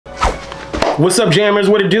What's up, jammers?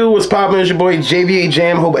 What it do? What's poppin'? It's your boy JVA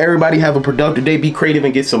Jam. Hope everybody have a productive day. Be creative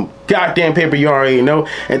and get some goddamn paper, you already know.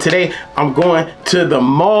 And today I'm going to the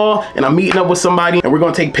mall and I'm meeting up with somebody and we're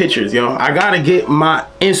gonna take pictures, yo. I gotta get my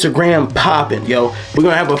Instagram popping, yo. We're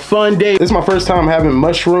gonna have a fun day. This is my first time having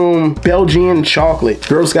mushroom Belgian chocolate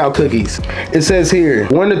Girl Scout cookies. It says here,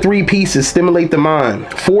 1 to 3 pieces stimulate the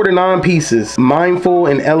mind. 4 to 9 pieces, mindful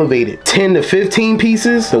and elevated. 10 to 15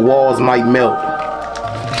 pieces, the walls might melt.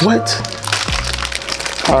 What?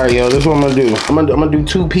 All right, yo, this is what I'm gonna do. I'm gonna do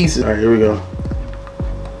 2 pieces. All right, here we go.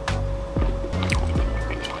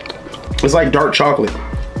 It's like dark chocolate.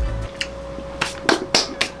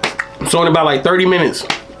 It's only about like 30 minutes.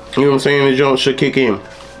 You know what I'm saying? The joint should kick in.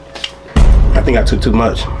 I think I took too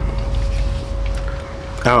much.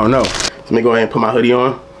 I don't know. Let me go ahead and put my hoodie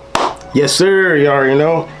on. Yes, sir. You already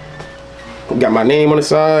know. Got my name on the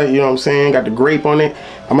side. You know what I'm saying? Got the grape on it.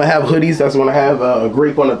 I'm gonna have hoodies. That's when I have a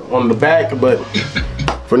grape on the back, but.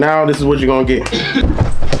 For now, this is what you're gonna get.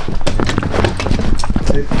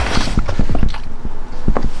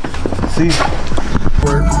 See?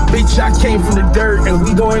 Bitch, I came from the dirt and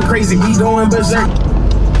we going crazy, we going berserk.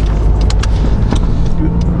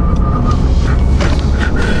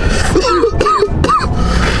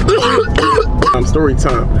 Story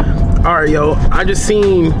time. All right, yo, I just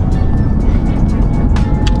seen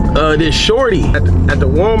this shorty at the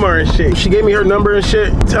Walmart and shit. She gave me her number and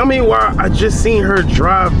shit. Tell me why I just seen her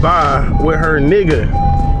drive by with her nigga.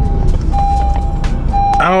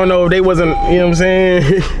 I don't know if they wasn't, you know what I'm saying?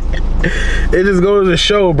 It just goes to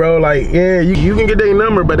show, bro, like, yeah, you can get their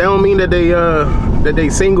number, but that don't mean that they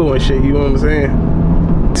single and shit, you know what I'm saying?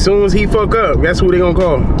 As soon as he fuck up, that's who they gonna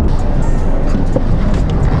call.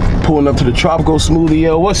 Pulling up to the tropical smoothie,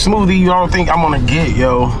 yo. What smoothie y'all think I'm gonna get,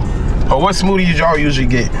 yo? Or what smoothie y'all usually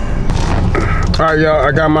get? All right, y'all,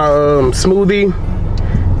 I got my smoothie,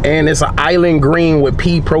 and it's an island green with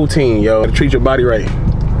pea protein, yo. Treat your body right.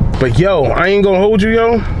 But yo, I ain't gonna hold you,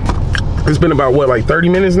 yo. It's been about, what, like 30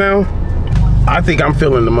 minutes now? I think I'm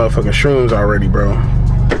feeling the motherfucking shrooms already, bro.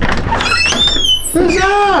 What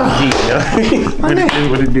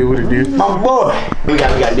it do? My boy. We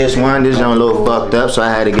got this one. This one a little fucked up, so I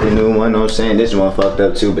had to get a new one. Know what I'm saying? This one fucked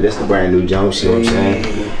up too, but this the brand new jump. See what I'm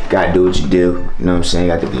saying? Gotta do what you do. You know what I'm saying?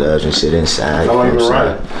 Got the gloves and shit inside. How long you been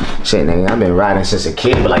riding? Shit, nigga, I've been riding since a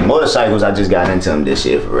kid, but like motorcycles, I just got into them this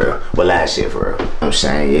year for real. Well, last year for real. You know what I'm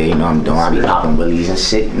saying? Yeah, you know I'm doing. I be popping willies and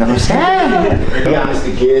shit. You know what I'm saying? Be honest,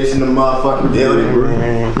 the kids in the motherfucking building.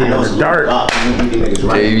 I know it's dark.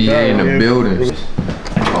 JVA in the building.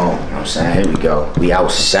 Oh, you know what I'm saying? Here we go. We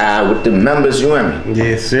outside with the members, you hear me?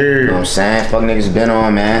 Yes, sir. You know what I'm saying? Fuck niggas been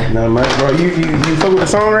on, man. Not much, bro. You fuck with the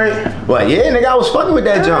song, right? What? Yeah, nigga, I was fucking with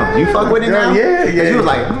that jump. You fuck with it now? Yeah. You was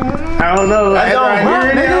like, I don't know. That jump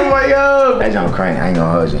hearing it, I'm like, yo. that jump crank. I ain't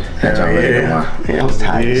gonna hold you. That jump really good one. I was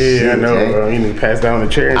tired as shit, I know, nigga. bro. You need to pass down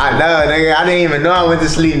the chair. I know, nigga. I didn't even know I went to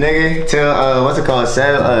sleep, nigga. Till, what's it called?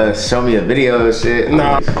 Show me a video and shit.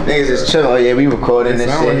 Nah. Niggas just chill. Oh, yeah, we recording this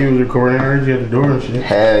shit. Sound like you was recording. I heard you at the door and shit.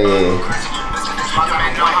 Hell yeah.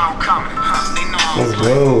 Let's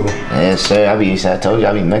go. Yes, sir. I told you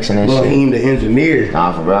I be mixing that Well, shit. he the engineer.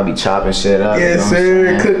 Nah, for real, I be chopping shit up. Yes, you know sir.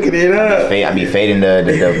 what I'm saying? Cooking it up. I be fading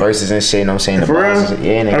the verses and shit, you know what I'm saying? The For real? bars and shit.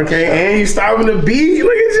 Yeah, nigga. Okay, and you stopping the beat.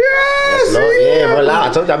 Look at you. Yeah, bro.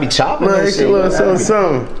 I told you I be chopping Look, that shit. little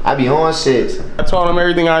something. I be on shit. I told him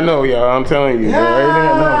everything I know, y'all. I'm telling you, bro.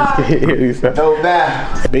 Everything I know. No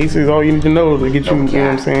bad. Basics, all you need to know to get you, you know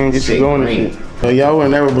what I'm saying, get you going and shit. Y'all would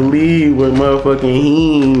never believe what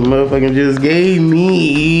motherfucking just gave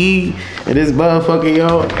me. And this motherfucking,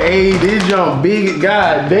 yo, hey, this jump big,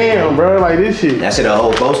 goddamn, bro, like this shit. That shit a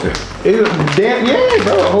whole poster. It's damn, yeah,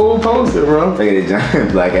 bro, a whole poster, bro. Look at it, John.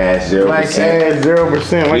 Black ass 0%. Black ass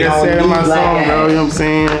 0%. Like I said in my song, bro, you know what I'm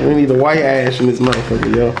saying? We need the white ash in this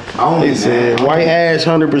motherfucker, yo. They said white ash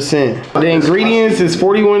 100%. The ingredients is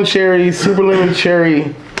 41 cherries, super lemon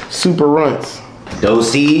cherry, super runts.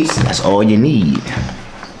 Those seeds, that's all you need.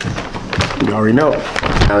 You already know.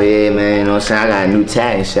 Oh yeah, man, you know what I'm saying? I got a new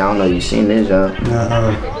tag and shit. I don't know if you seen this, y'all. You know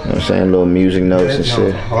what I'm saying? Little music notes and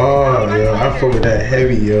shit. Oh, yo, I fuck with that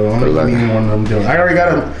heavy, yo. I'm need one of them jumps. I already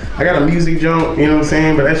got a music jump, you know what I'm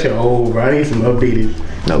saying? But that shit old, bro. I need some updated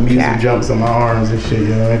music jumps on my arms and shit,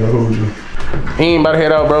 yo. I ain't gonna hold you. He ain't about to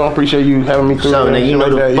head out, bro. Appreciate you having me through. So, nigga, you know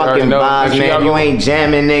the fucking vibes, man. You ain't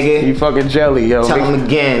jamming, nigga. You fucking jelly, yo. Tell him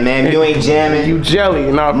again, man. You ain't jamming. You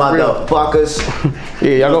jelly, nah, motherfuckers.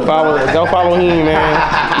 Yeah, y'all go follow him,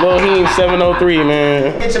 man. Lil Heme 703,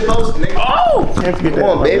 man. Get your post, nigga. Oh! Can't forget that. Come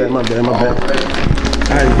on, baby. My bad.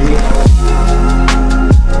 All right, B.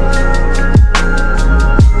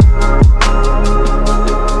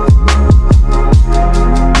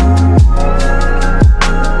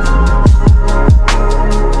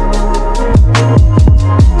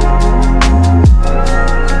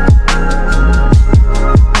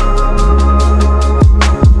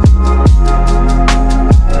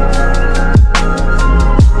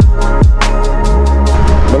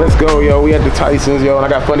 Tyson's, yo. And I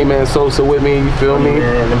got Funny Man Sosa with me, you feel me?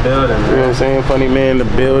 Man in the building, man. You know what I'm saying? Funny Man in the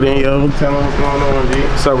building, yo. Tell them what's going on, G.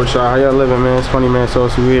 What's up with y'all? How y'all living, man? It's Funny Man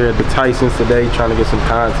Sosa. We here at the Tyson's today trying to get some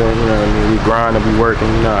content, you know what I mean? We grind and we working,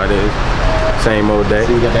 you know how it is. Same old day.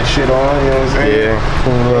 So you got that shit on, you know what I'm saying?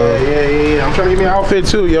 Yeah. Yeah. I'm trying to get me an outfit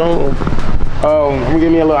too, yo. I'm gonna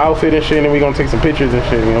get me a little outfit and shit, and then we gonna take some pictures and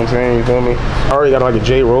shit, you know what I'm saying? You feel me? I already got like a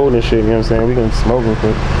J Roll and shit, you know what I'm saying? We gonna smoke and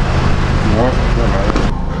shit.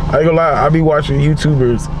 I ain't gonna lie, I be watching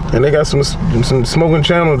YouTubers, and they got some smoking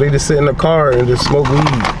channels. They just sit in the car and just smoke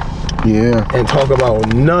weed. Yeah. And talk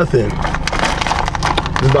about nothing.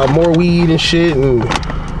 It's about more weed and shit, and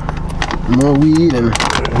more weed and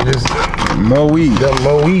just more weed.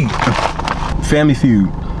 More weed. Family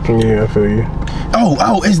Feud. Yeah, I feel you.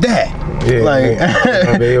 Oh, it's that. Yeah, like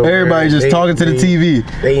everybody just talking to the TV.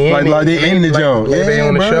 They in the joint. They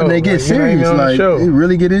on the show. They get serious. Like they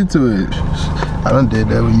really get into it. I done did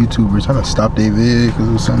that with YouTubers. I done stopped their vid because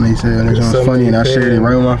it was something they said and it was funny, and I shared it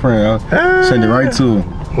right with my friend. I sent it right to him.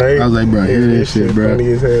 I was like, bro, hear this shit, bro.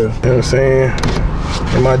 Funny as hell. You know what I'm saying?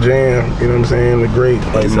 In my jam, you know what I'm saying? The great.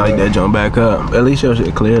 Like that jump back up. At least your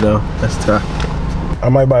shit clear though. That's tough. I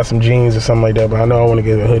might buy some jeans or something like that, but I know I want to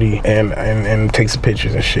get a hoodie and take some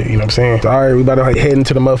pictures and shit, you know what I'm saying? So, all right, we about to like head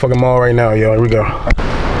into the motherfucking mall right now, yo. Here we go.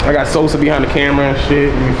 I got Sosa behind the camera and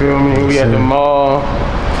shit, you feel me? We at the mall,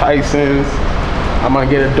 Tyson's. I'm gonna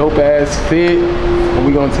get a dope ass fit, and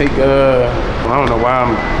we gonna take I don't know why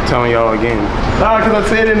I'm telling y'all again. Nah, cause I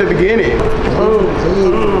said it in the beginning.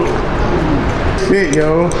 Fit,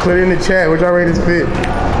 yo. Put it in the chat. What y'all rate this fit?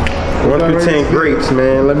 1 through 10 grapes,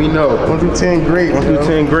 man. Let me know. 1 through 10 grapes. 1 through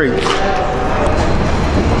 10 grapes.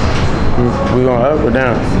 We going up or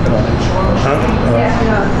down?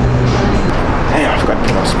 Damn, I forgot to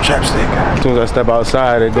put on some chapstick. As soon as I step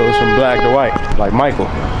outside, it goes from black to white, like Michael.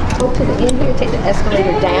 Go to the end here, take the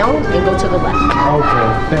escalator down, and go to the left.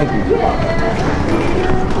 Okay, thank you.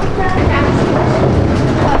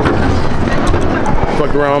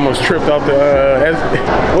 Fucked around, almost tripped off the,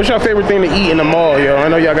 what's your favorite thing to eat in the mall, yo? I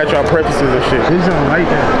know y'all got y'all preferences and shit. This jump like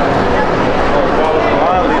that.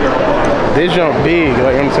 This jump big,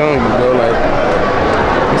 like I'm telling you, bro, like,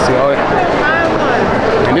 you see all that?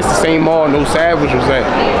 And this the same mall No Savage was at.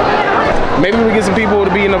 Maybe we get some people to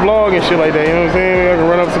be in the vlog and shit like that, you know what I'm saying? I can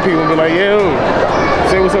run up to people and be like, yo,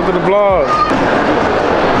 say what's up to the vlog.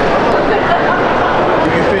 You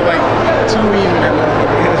can fit like 2 even at that.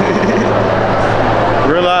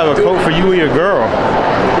 Real live, a coat for you and your girl.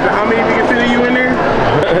 How many niggas fit you in there?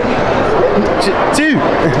 2.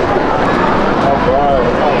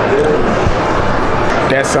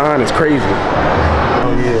 That sign is crazy.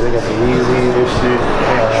 Oh yeah, they got the Yeezys and shit.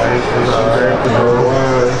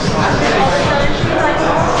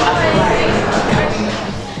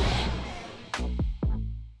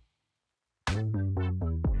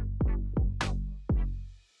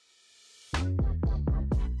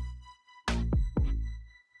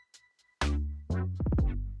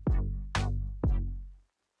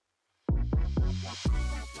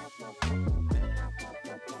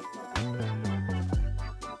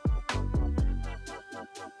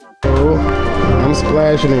 I'm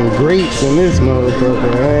splashing in grapes in this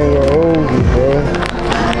motherfucker. I ain't gonna hold you, bro.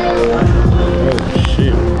 Oh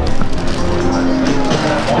shit.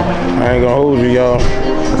 I ain't gonna hold you, y'all.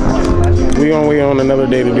 We gonna wait on another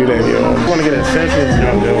day to do that, yo. I wanna get a sessions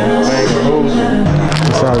jump, yo. I ain't gonna hold you.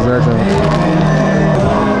 What size is that jump?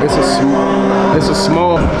 It's a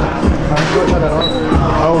small.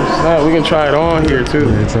 Oh snap, we can try it on here too.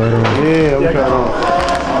 Yeah, try it on. Yeah, we try it on.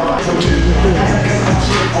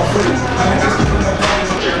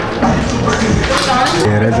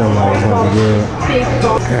 Yeah, that jump was gonna be good.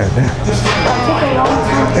 God damn.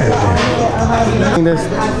 I think that's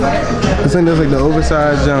like the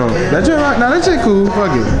oversized jump. That jump, nah, that shit cool.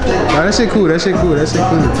 Fuck it. Nah, that shit cool. That shit cool. That shit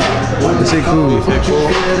cool. That shit cool.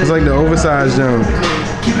 It's like the oversized jump.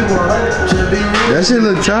 That shit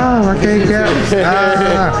look tough. I can't cap.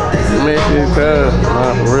 Man, shit tough.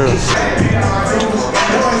 Nah, for real.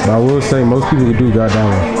 I will say most people do got that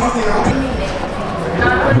one.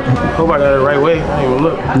 Hope I got it the right way. I ain't even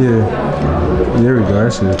look. Yeah. There we go.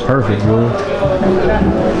 That shit is perfect, bro. I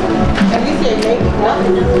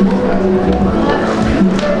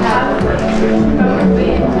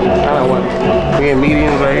don't want. We in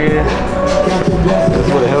mediums right here. This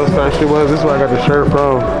is where the Hellstar shit was. This is where I got the shirt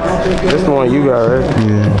from. This is the one you got, right?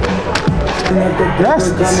 Yeah. That's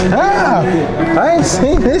tough. I ain't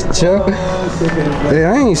seen this jump. Hey, I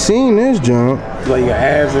ain't seen this jump. Like your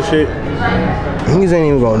abs and shit. Niggas ain't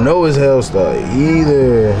even gonna know his Hellstar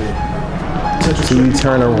either. Till you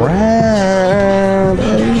turn around.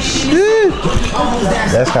 Oh shit.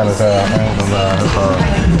 That's kind of tough. I ain't gonna lie. That's hard.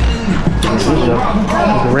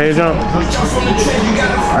 The red jump.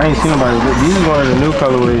 I ain't seen nobody. These are one of the new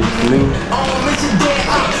colorways.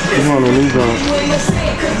 These one of the new joints.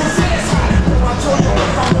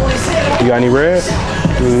 You got any red?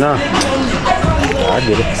 Nah. I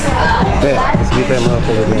get it. Bet. Let's get that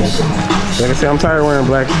motherfucker then. Like I said, I'm tired of wearing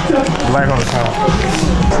black all the time.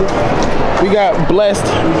 We got blessed.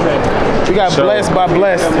 We got blessed by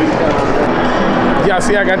blessed. Y'all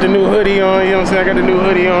see I got the new hoodie on, you know what I'm saying? I got the new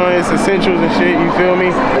hoodie on, it's essentials and shit, you feel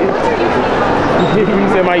me? You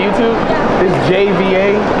said my YouTube? It's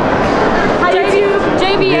JVA. Hi YouTube,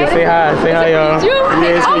 JVA. Yeah, say hi y'all.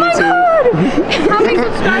 Yeah, it's oh my YouTube. God! How many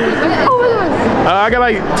subscribers? Oh my God. I got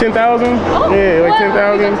like 10,000. Oh, yeah, like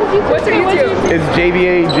 10,000. What's your YouTube? It's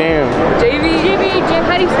JVA Jam. JVA Jam,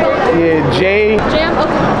 how do you spell it? Yeah, J. Jam?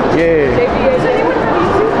 Okay. Yeah. JVA. Does anyone have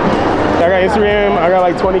YouTube? I got Instagram, I got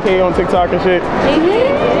like 20K on TikTok and shit.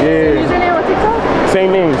 Yeah. Username on TikTok?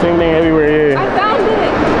 Same name everywhere, yeah. I found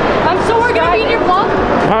it. So we're gonna be in your vlog?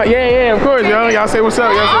 Yeah, of course, yo. Y'all say what's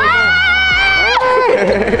up. Y'all say what's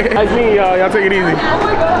up. Nice meeting y'all. Y'all take it easy. Oh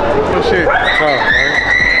my God. Oh shit.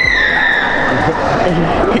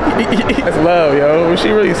 That's love, yo. Was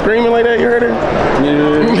she really screaming like that? You heard her?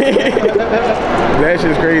 Yeah. That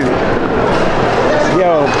shit's crazy.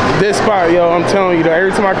 Yo, this spot, yo, I'm telling you, though,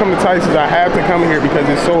 every time I come to Tyson's, I have to come here because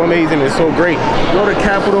it's so amazing. It's so great. Go to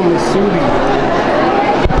Capital Missouri.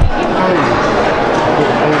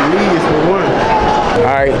 Lee is the one.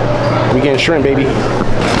 All right, we getting shrimp, baby.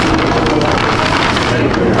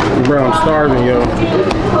 Bro, I'm starving, yo.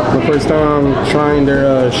 The first time trying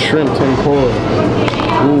their shrimp tempura.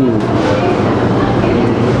 Ooh.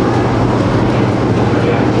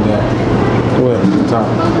 Yeah. What? On top.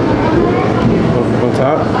 On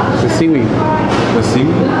top? The seaweed. The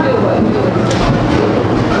seaweed?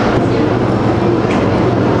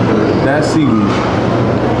 That seaweed.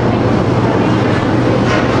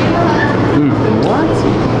 What?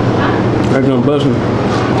 That's gonna bust me.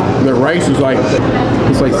 The rice is like,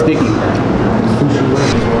 it's like sticky.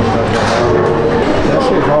 That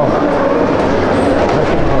shit hard.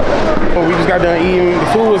 Oh, we just got done eating. The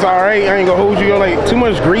food was alright. I ain't gonna hold you. Yo, like too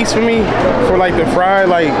much grease for me for like the fry.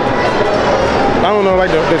 Like I don't know,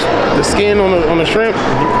 like the skin on the shrimp.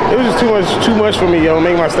 It was just too much for me, yo.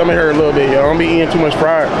 Make my stomach hurt a little bit, yo. I don't be eating too much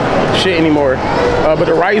fried shit anymore. But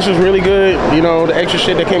the rice was really good. You know, the extra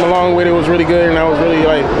shit that came along with it was really good, and I was really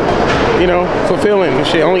like, you know, fulfilling and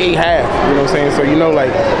shit. I only ate half. You know what I'm saying? So you know,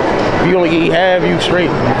 like if you only eat half, you straight.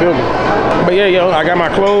 You feel me? But yeah, yo, I got my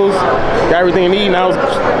clothes, got everything I need. Now it's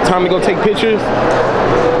time to go take pictures.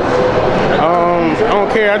 I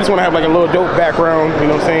don't care. I just want to have like a little dope background, you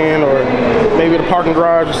know what I'm saying? Or maybe the parking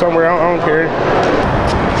garage or somewhere. I don't care.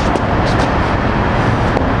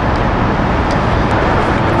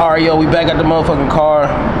 All right, yo, we back at the motherfucking car.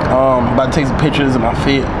 About to take some pictures of my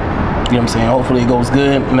fit. You know what I'm saying? Hopefully it goes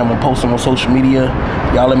good, and I'm gonna post them on social media.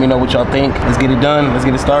 Y'all let me know what y'all think. Let's get it done. Let's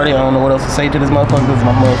get it started. I don't know what else to say to this motherfucker. This is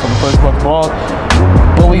my motherfucking first vlog.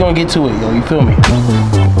 But we gonna get to it, yo. You feel me?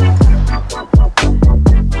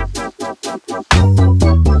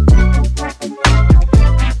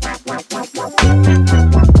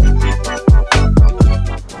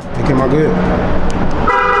 Am I good?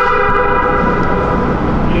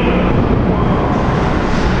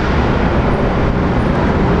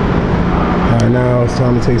 Alright, now it's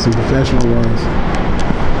time to take some professional ones.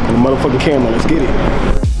 On the motherfucking camera, let's get it.